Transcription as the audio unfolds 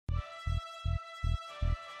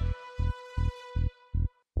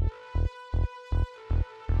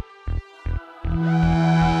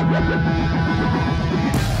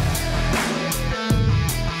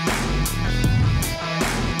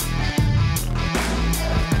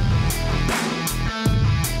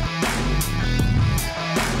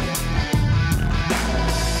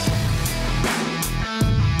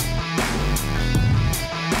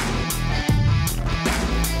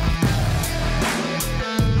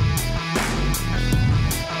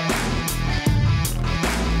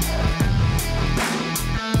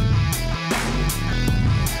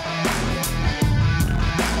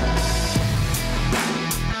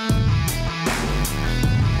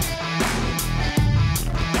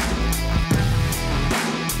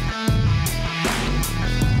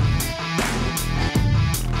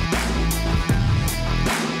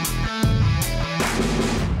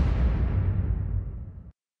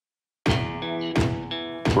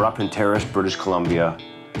We're up in Terrace, British Columbia,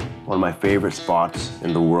 one of my favorite spots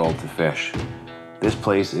in the world to fish. This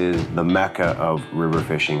place is the mecca of river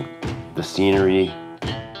fishing. The scenery,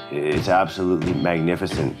 it's absolutely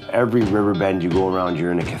magnificent. Every river bend you go around,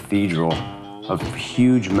 you're in a cathedral of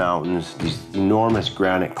huge mountains, these enormous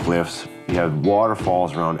granite cliffs. You have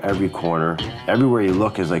waterfalls around every corner. Everywhere you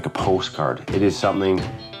look is like a postcard. It is something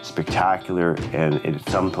spectacular, and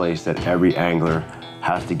it's someplace that every angler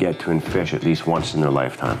has to get to and fish at least once in their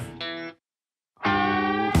lifetime.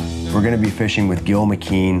 We're gonna be fishing with Gil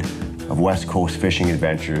McKean of Westcoast Fishing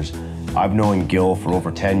Adventures. I've known Gil for over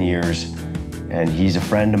 10 years, and he's a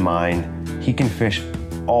friend of mine. He can fish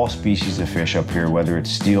all species of fish up here, whether it's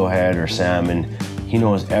steelhead or salmon. He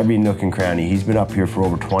knows every nook and cranny. He's been up here for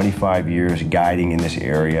over 25 years guiding in this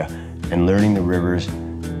area and learning the rivers,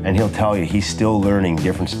 and he'll tell you he's still learning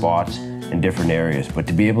different spots in different areas. But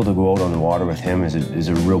to be able to go out on the water with him is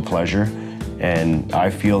a real pleasure, and I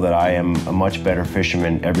feel that I am a much better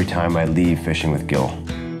fisherman every time I leave fishing with Gil.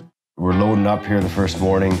 We're loading up here the first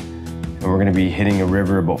morning, and we're gonna be hitting a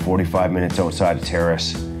river about 45 minutes outside of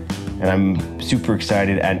Terrace. And I'm super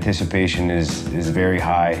excited. Anticipation is very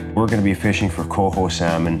high. We're gonna be fishing for Coho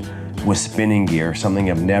salmon with spinning gear, something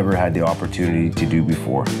I've never had the opportunity to do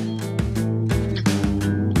before.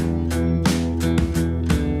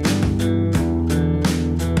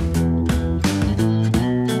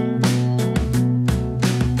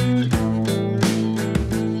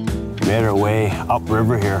 Made our way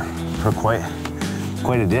upriver here for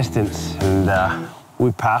quite a distance, and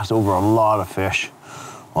we passed over a lot of fish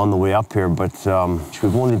on the way up here, but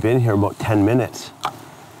we've only been here about 10 minutes,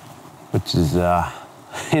 which is,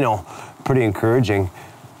 you know, pretty encouraging.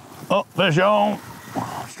 Oh, fish on,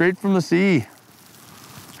 straight from the sea.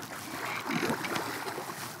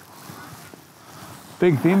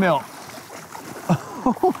 Big female.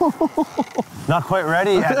 Not quite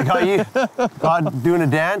ready yet. Got doing a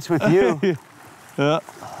dance with you. Yeah.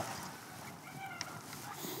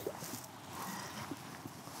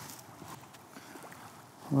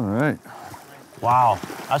 All right. Wow,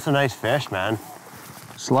 that's a nice fish, man.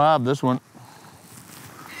 Slab, this one.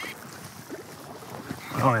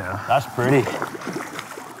 Oh yeah. That's pretty.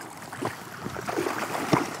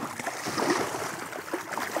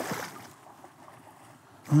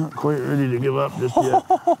 Not quite ready to give up just yet.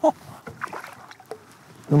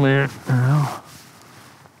 Come here.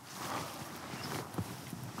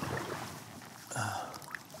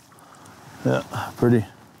 Yeah, pretty.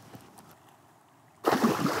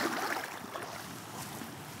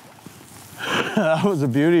 That was a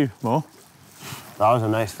beauty, Mo. That was a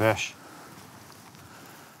nice fish.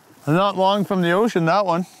 Not long from the ocean, that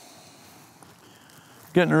one.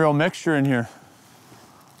 Getting a real mixture in here.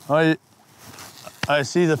 I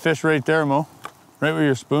see the fish right there, Mo. Right where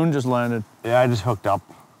your spoon just landed. Yeah, I just hooked up.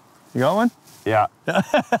 You got one? Yeah.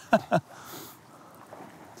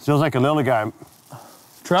 Feels like a little guy.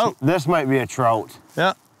 Trout. This might be a trout.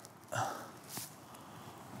 Yeah.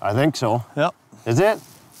 I think so. Yep. Is it?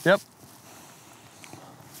 Yep.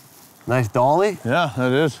 Nice dolly. Yeah,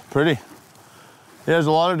 that is pretty. Yeah, there's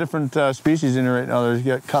a lot of different species in here right now. You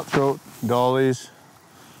got cutthroat, dollies,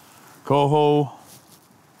 coho.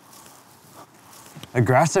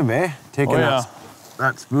 Aggressive, eh? Taking that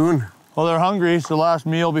spoon. Well, they're hungry. It's the last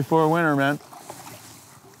meal before winter, man.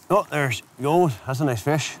 Oh, there she goes. That's a nice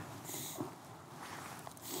fish.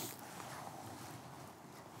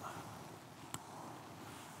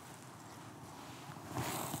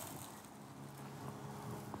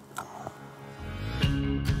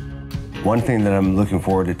 One thing that I'm looking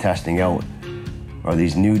forward to testing out are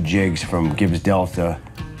these new jigs from Gibbs Delta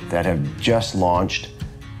that have just launched.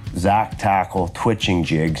 Zach Tackle twitching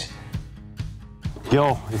jigs.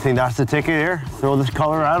 Gil, you think that's the ticket here? Throw this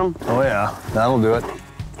color at him? Oh yeah, that'll do it.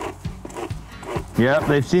 Yep,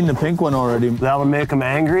 they've seen the pink one already. That would make them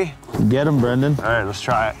angry? Get them, Brendan. All right, let's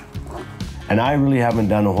try it. And I really haven't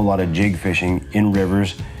done a whole lot of jig fishing in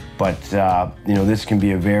rivers, but you know, this can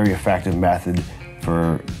be a very effective method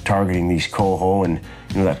for targeting these coho, and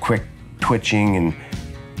you know, that quick twitching, and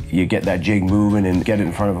you get that jig moving and get it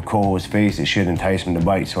in front of a coho's face, it should entice them to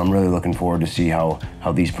bite. So I'm really looking forward to see how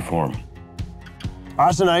these perform.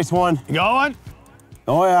 That's a nice one. You going?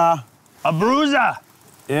 Oh yeah. A bruiser.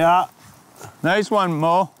 Yeah. Nice one,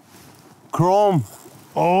 Mo. Chrome.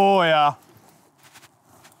 Oh yeah.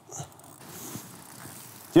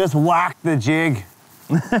 Just whack the jig.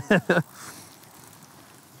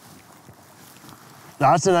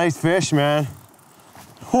 That's a nice fish, man.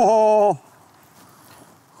 Oh.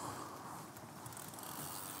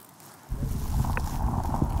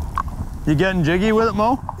 You getting jiggy with it,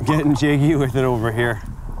 Mo? Getting jiggy with it over here.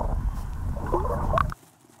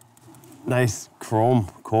 Nice chrome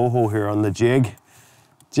coho here on the jig.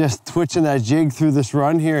 Just twitching that jig through this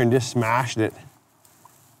run here and just smashed it.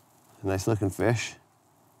 Nice looking fish.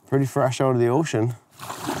 Pretty fresh out of the ocean.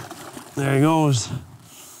 There he goes.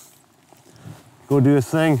 Go do his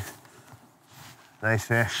thing. Nice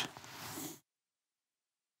fish.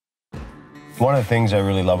 One of the things I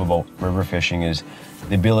really love about river fishing is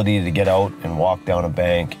the ability to get out and walk down a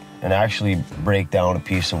bank and actually break down a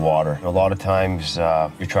piece of water. A lot of times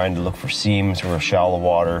you're trying to look for seams or shallow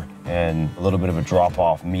water and a little bit of a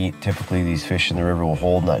drop-off meat. Typically these fish in the river will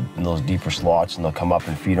hold in those deeper slots, and they'll come up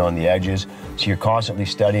and feed on the edges. So you're constantly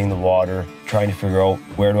studying the water, trying to figure out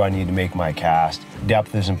where do I need to make my cast.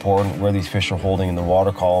 Depth is important. Where these fish are holding in the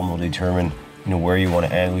water column will determine where you want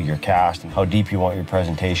to angle your cast and how deep you want your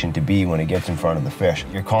presentation to be when it gets in front of the fish.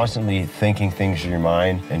 You're constantly thinking things through your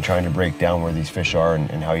mind and trying to break down where these fish are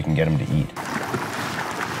and how you can get them to eat.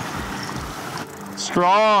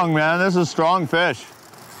 Strong, man. This is strong fish.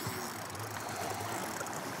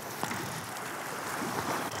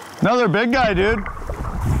 Another big guy, dude.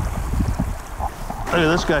 Look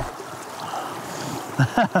at this guy.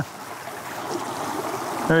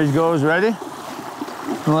 There he goes, ready?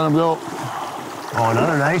 Let him go. Oh,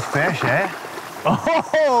 another nice fish, eh?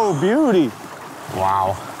 Oh, beauty.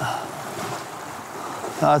 Wow.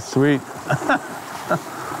 That's sweet.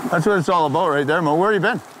 That's what it's all about right there, Mo. Where have you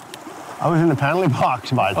been? I was in the penalty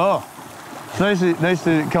box, bud. Oh, it's nice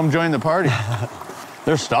to come join the party.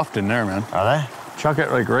 They're stuffed in there, man. Are they? Chuck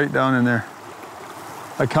it like right down in there.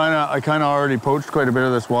 I kind of already poached quite a bit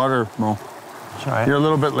of this water, Mo. That's all right. You're a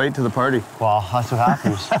little bit late to the party. Well, that's what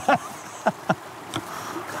happens.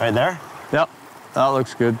 Right there? Yep, that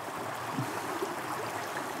looks good.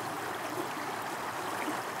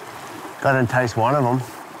 Got to entice one of them.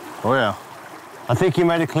 Oh yeah. I think he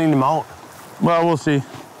might have cleaned them out. Well, we'll see.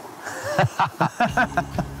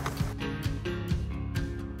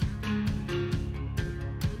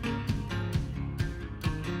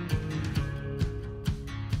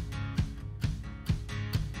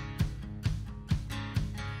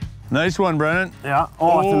 Nice one, Brennan. Yeah.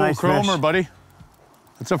 Oh, that's a nice chromer, fish. buddy.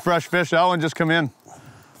 It's a fresh fish. That one just come in.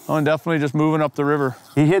 That one definitely just moving up the river.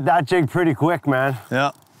 He hit that jig pretty quick, man.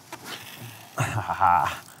 Yeah.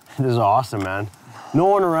 This is awesome, man. No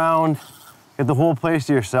one around. Get the whole place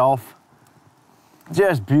to yourself.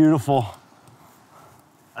 Just beautiful.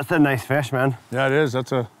 That's a nice fish, man. Yeah, it is.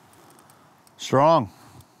 That's a strong.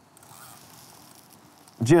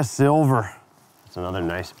 Just silver.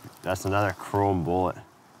 That's another chrome bullet.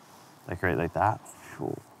 Like right like that.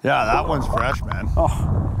 Whew. Yeah, that one's fresh, man.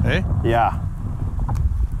 Oh. Hey? Yeah.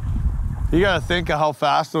 You gotta think of how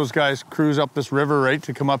fast those guys cruise up this river, right,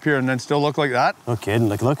 to come up here and then still look like that. No kidding.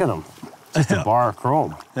 Like, look at him. Just a bar of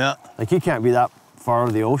chrome. Yeah. Like, he can't be that far out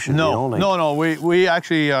of the ocean. No, you know? Like, no. We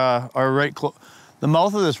actually are right close. The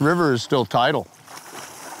mouth of this river is still tidal.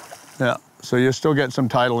 Yeah. So you still get some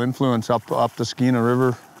tidal influence up the Skeena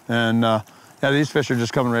River, and yeah, these fish are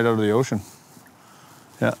just coming right out of the ocean.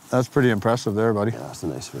 Yeah, that's pretty impressive there, buddy. Yeah, that's a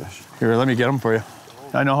nice fish. Here, let me get them for you.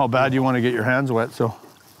 I know how bad you want to get your hands wet, so.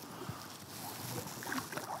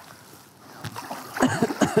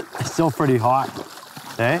 It's still pretty hot,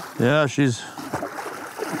 eh? Yeah, she's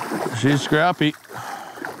scrappy.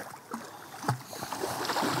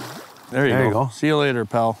 There you go. See you later,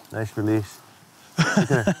 pal. Nice release.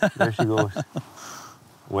 There she goes.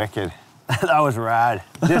 Wicked. That was rad.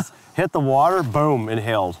 Just hit the water, boom,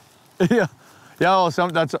 inhaled. Yeah. Yeah,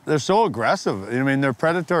 well, they're so aggressive. I mean, their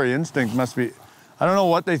predatory instinct must be, I don't know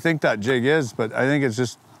what they think that jig is, but I think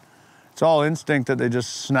it's all instinct that they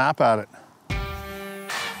just snap at it.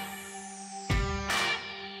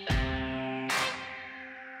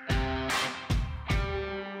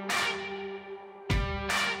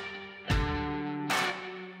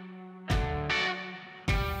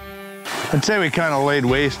 I'd say we kind of laid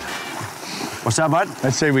waste. What's that, bud?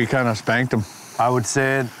 I'd say we kind of spanked them. I would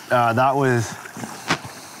say that was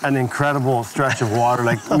an incredible stretch of water.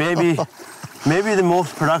 Like maybe the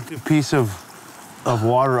most productive piece of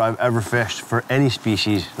water I've ever fished for any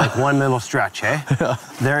species. Like one little stretch, eh? Yeah.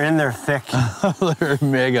 They're in there thick. They're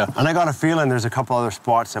mega. And I got a feeling there's a couple other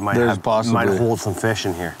spots that might hold some fish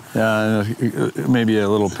in here. Yeah, and maybe a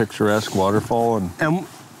little picturesque waterfall. And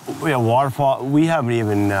yeah, waterfall. We haven't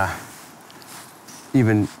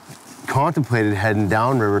even contemplated heading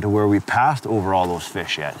downriver to where we passed over all those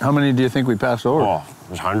fish yet. How many do you think we passed over? Oh,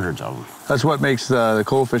 there's hundreds of them. That's what makes the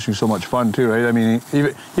coho fishing so much fun too, right? I mean,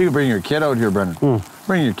 you can bring your kid out here, Brendan.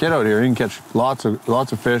 Bring your kid out here. You can catch lots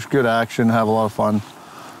of fish, good action, have a lot of fun.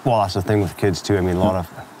 Well, that's the thing with kids too. I mean, a lot of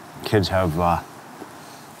kids have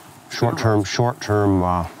short-term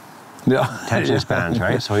attention spans,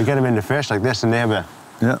 right? So you get them into fish like this, and they have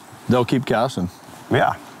they'll keep casting.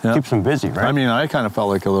 Yeah. Keeps them busy, right? I mean, I kind of felt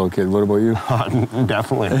like a little kid. What about you?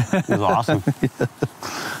 Definitely. It was awesome.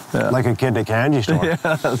 Yeah. Like a kid at a candy store. Yeah,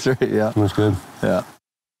 that's right, yeah. It was good. Yeah.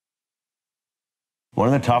 One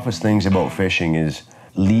of the toughest things about fishing is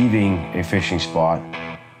leaving a fishing spot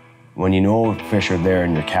when you know fish are there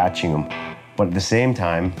and you're catching them. But at the same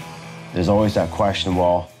time, there's always that question,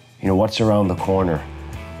 well, you know, what's around the corner?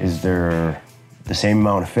 Is there the same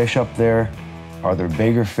amount of fish up there? Are there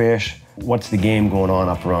bigger fish? What's the game going on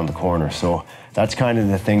up around the corner? So that's kind of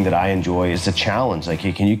the thing that I enjoy, is the challenge. Like,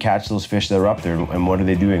 hey, can you catch those fish that are up there, and what are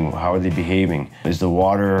they doing? How are they behaving? Is the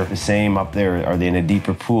water the same up there? Are they in a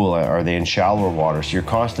deeper pool? Are they in shallower water? So you're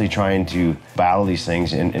constantly trying to battle these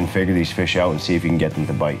things and figure these fish out and see if you can get them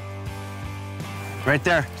to bite. Right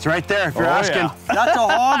there. It's right there if you're asking. Yeah. That's a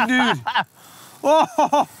hog, dude.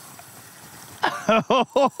 Oh.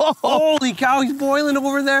 Holy cow, he's boiling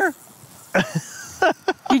over there.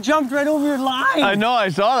 He jumped right over your line. I know, I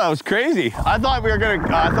saw that. It was crazy. I thought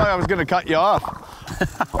I was gonna cut you off.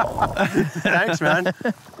 Thanks, man.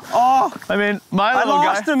 Oh, I mean, my little guy. I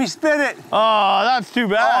lost him. He spit it. Oh, that's too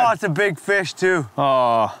bad. Oh, it's a big fish too.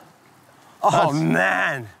 Oh. Oh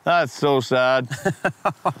man. That's so sad.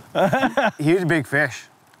 He was a big fish.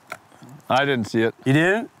 I didn't see it. You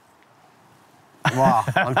didn't? Wow,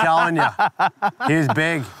 I'm telling you, he was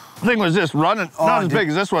big. The thing was just running. Oh, not as big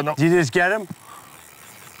as this one. No. Did you just get him?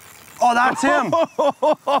 Oh, that's him.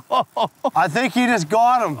 I think he just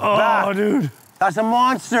got him. Oh, back. Dude. That's a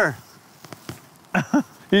monster.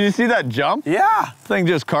 Did you see that jump? Yeah. Thing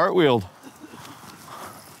just cartwheeled.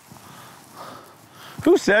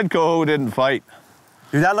 Who said Coho didn't fight?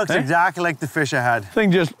 Dude, that looks exactly like the fish I had.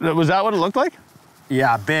 Thing just, was that what it looked like?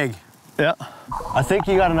 Yeah, big. Yeah. I think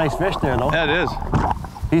you got a nice fish there, though. Yeah, it is.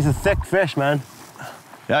 He's a thick fish, man.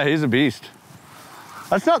 Yeah, he's a beast.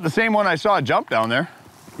 That's not the same one I saw jump down there.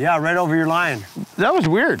 Yeah, right over your line. That was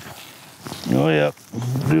weird. Oh, yeah.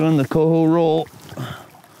 Doing the Coho roll.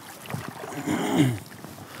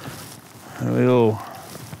 There we go.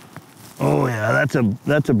 Oh, yeah,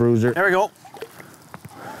 that's a bruiser. There we go.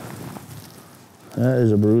 That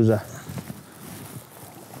is a bruiser.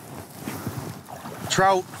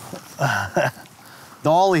 Trout.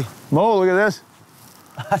 Dolly. Mo, look at this.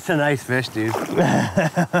 That's a nice fish, dude. You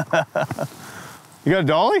got a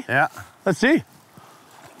dolly? Yeah. Let's see.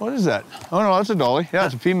 What is that? Oh no, that's a dolly. Yeah,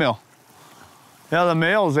 it's a female. Yeah, the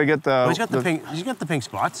males, they get the... Oh, he's got the pink. He's got the pink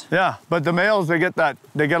spots. Yeah, but the males, they get a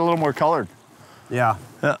little more colored. Yeah.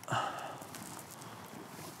 Yeah.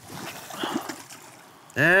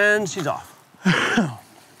 And she's off.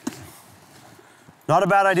 Not a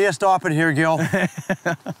bad idea stopping here, Gil.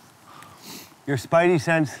 Your spidey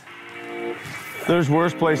sense. There's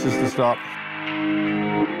worse places to stop.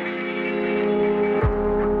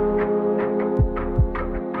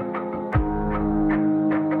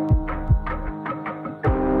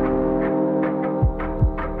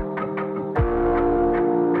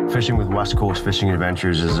 Fishing with Westcoast Fishing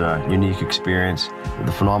Adventures is a unique experience.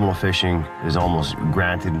 The phenomenal fishing is almost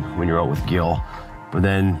granted when you're out with Gil, but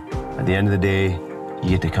then at the end of the day, you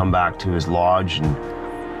get to come back to his lodge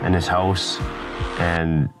and his house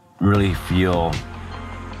and really feel,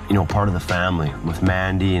 you know, part of the family with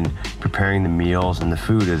Mandy and preparing the meals, and the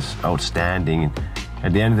food is outstanding. And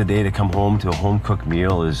at the end of the day, to come home to a home-cooked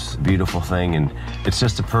meal is a beautiful thing, and it's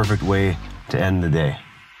just a perfect way to end the day.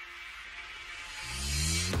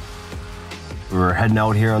 We're heading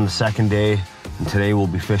out here on the second day, and today we'll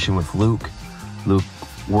be fishing with Luke. Luke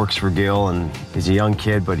works for Gil, and he's a young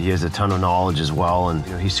kid, but he has a ton of knowledge as well, and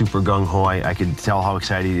you know, he's super gung-ho. I could tell how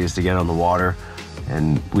excited he is to get on the water,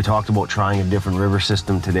 and we talked about trying a different river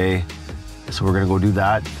system today, so we're gonna go do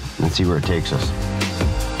that and see where it takes us.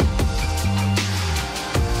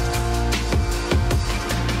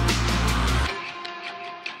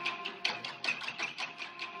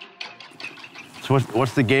 So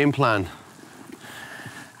what's the game plan?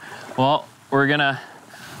 Well, we're gonna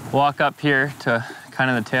walk up here to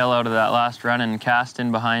kind of the tail out of that last run and cast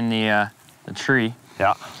in behind the tree.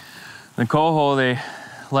 Yeah. The coho, they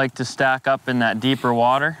like to stack up in that deeper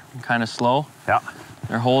water, kind of slow. Yeah.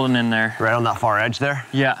 They're holding in there. Right on that far edge there?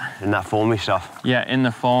 Yeah. In that foamy stuff? Yeah, in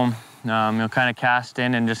the foam. You'll kind of cast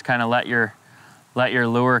in and just kind of let your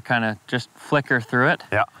lure kind of just flicker through it.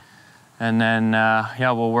 Yeah. And then,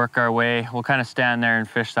 yeah, we'll work our way. We'll kind of stand there and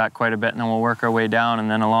fish that quite a bit, and then we'll work our way down,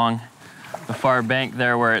 and then along the far bank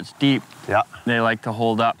there where it's deep, yeah, they like to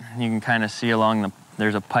hold up. You can kind of see along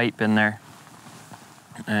there's a pipe in there.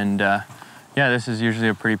 And yeah, this is usually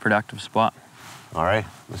a pretty productive spot. All right,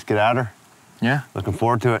 let's get at her. Yeah. Looking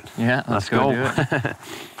forward to it. Yeah, let's go do it.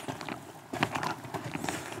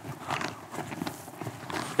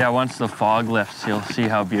 Yeah, once the fog lifts, you'll see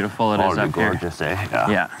how beautiful it is up here. Gorgeous, eh? Yeah.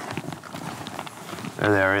 Yeah. They're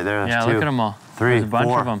there, right there. That's two. Look at them all. 3, There's a bunch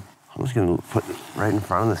 4. of them. I'm just gonna put it right in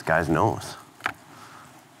front of this guy's nose.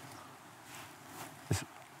 The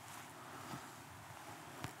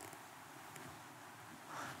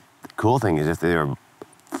cool thing is if they were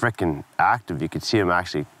freaking active, you could see them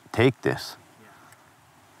actually take this. Yeah.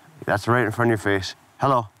 That's right in front of your face.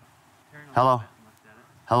 Hello. Hello.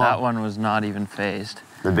 Hello. That one was not even phased.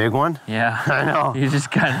 The big one? Yeah. I know. You just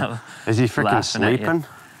kind of Is he freaking sleeping?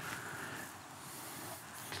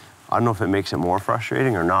 I don't know if it makes it more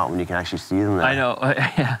frustrating or not when you can actually see them there. I know,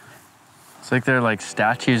 yeah. It's like they're like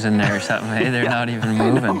statues in there or something, hey? They're not even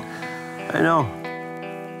moving. I know.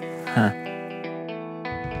 Huh.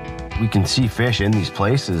 We can see fish in these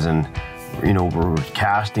places, and, you know, we're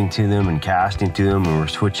casting to them and casting to them, and we're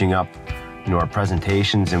switching up, you know, our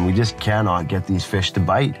presentations, and we just cannot get these fish to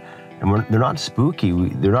bite. And they're not spooky.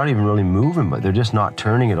 They're not even really moving, but they're just not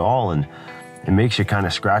turning at all. And it makes you kind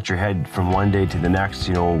of scratch your head from one day to the next.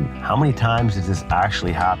 You know, how many times does this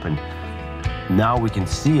actually happen? Now we can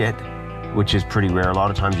see it, which is pretty rare. A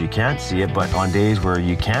lot of times you can't see it, but on days where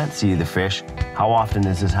you can't see the fish, how often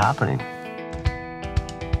is this happening?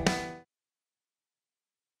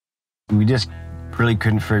 We just really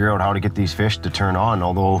couldn't figure out how to get these fish to turn on,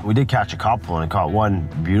 although we did catch a couple, and I caught one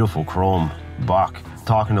beautiful chrome buck.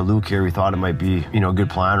 Talking to Luke here, we thought it might be, you know, a good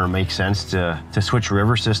plan or make sense to switch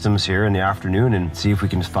river systems here in the afternoon and see if we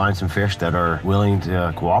can find some fish that are willing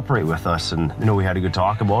to cooperate with us. And, you know, we had a good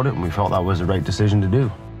talk about it, and we felt that was the right decision to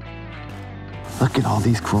do. Look at all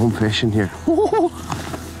these chrome fish in here.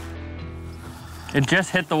 It just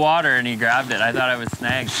hit the water and he grabbed it. I thought I was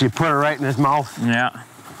snagged. She put it right in his mouth. Yeah.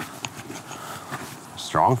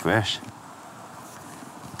 Strong fish.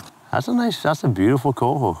 That's a beautiful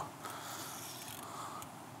coho.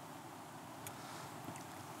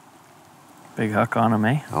 Big hook on him,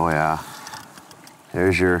 eh? Oh yeah.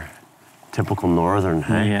 There's your typical northern,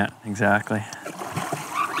 hey? Yeah, exactly.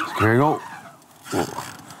 Here you go. Oh.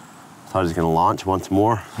 Thought he was gonna launch once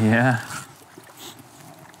more. Yeah.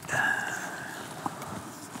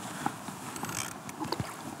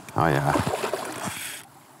 Oh yeah.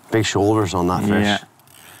 Big shoulders on that fish. Yeah.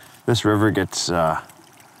 This river gets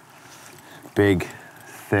big,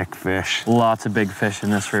 thick fish. Lots of big fish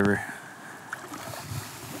in this river.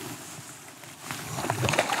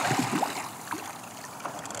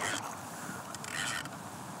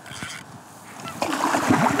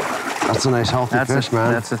 That's a nice healthy fish,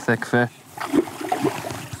 man. That's a thick fish.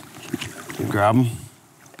 You grab them.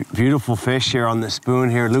 Beautiful fish here on the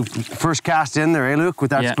spoon here. Luke, first cast in there, eh, Luke,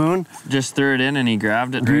 with that spoon? Just threw it in and he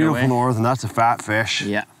grabbed it Beautiful right away. northern, that's a fat fish.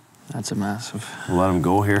 Yeah, that's a massive. We'll let him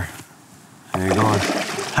go here. There he goes.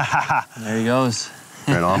 There he goes.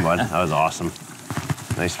 Right on, bud. That was awesome.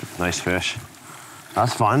 Nice fish.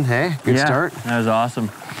 That's fun, hey? Good start. That was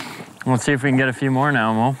awesome. Let's see if we can get a few more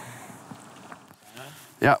now, Mo.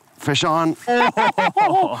 Yeah, fish on.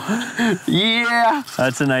 Oh, yeah.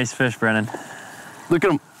 That's a nice fish, Brennan. Look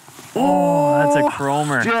at him. Oh, that's a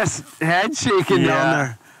chromer. Just head shaking down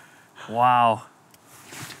there. Wow.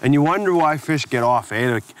 And you wonder why fish get off,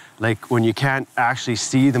 eh? Like when you can't actually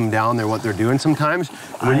see them down there, what they're doing sometimes.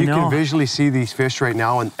 When you can visually see these fish right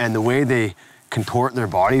now and the way they contort their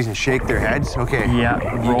bodies and shake their heads, okay. Yeah,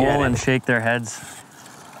 roll and shake their heads.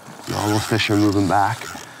 All those fish are moving back.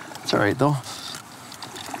 It's all right, though.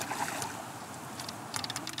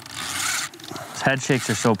 Those head shakes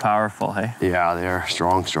are so powerful, hey? Yeah, they are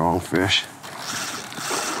strong fish.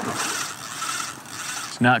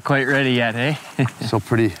 It's not quite ready yet, hey? Still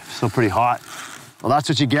pretty hot. Well, that's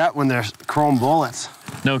what you get when there's chrome bullets.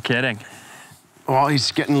 No kidding. Well,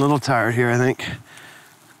 he's getting a little tired here, I think.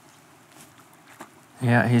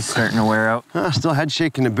 Yeah, he's starting to wear out. Still head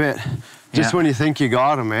shaking a bit. Just when you think you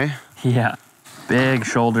got him, eh? Yeah. Big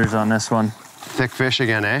shoulders on this one. thick fish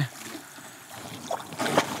again, eh?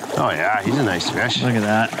 Oh yeah, he's a nice fish. Look at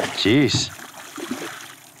that. Jeez.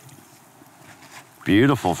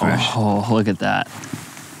 Beautiful fish. Oh, look at that.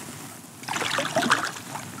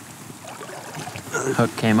 Hook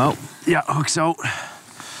came out. Yeah, hook's out.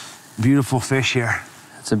 Beautiful fish here.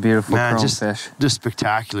 It's a beautiful Man, chrome just, fish. just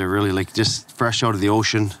spectacular, really. Like, just fresh out of the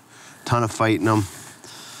ocean. Ton of fighting them.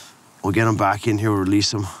 We'll get them back in here, we'll release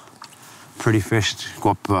them. Pretty fish to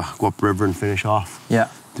go up river and finish off. Yeah.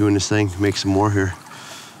 Doing this thing, make some more here.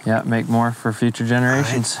 Yeah, make more for future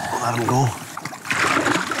generations. Right, let him go.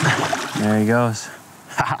 There he goes.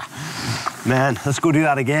 Man, let's go do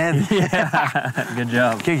that again. Yeah, good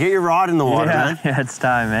job. Okay, get your rod in the water, man. Yeah, it's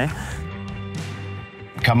time, eh?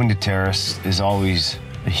 Coming to Terrace is always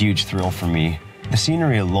a huge thrill for me. The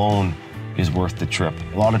scenery alone is worth the trip.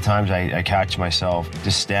 A lot of times I catch myself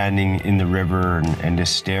just standing in the river and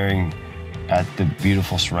just staring at the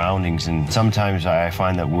beautiful surroundings, and sometimes I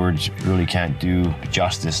find that words really can't do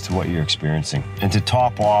justice to what you're experiencing. And to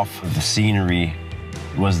top off the scenery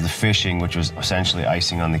was the fishing, which was essentially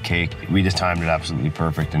icing on the cake. We just timed it absolutely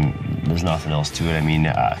perfect, and there's nothing else to it. I mean,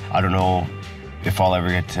 I don't know if I'll ever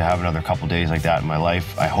get to have another couple days like that in my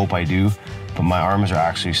life. I hope I do, but my arms are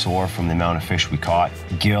actually sore from the amount of fish we caught.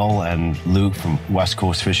 Gil and Luke from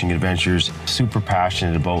Westcoast Fishing Adventures, super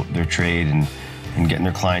passionate about their trade and getting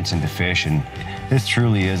their clients into fish, and this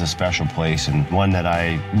truly is a special place and one that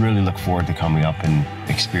I really look forward to coming up and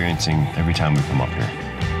experiencing every time we come up here.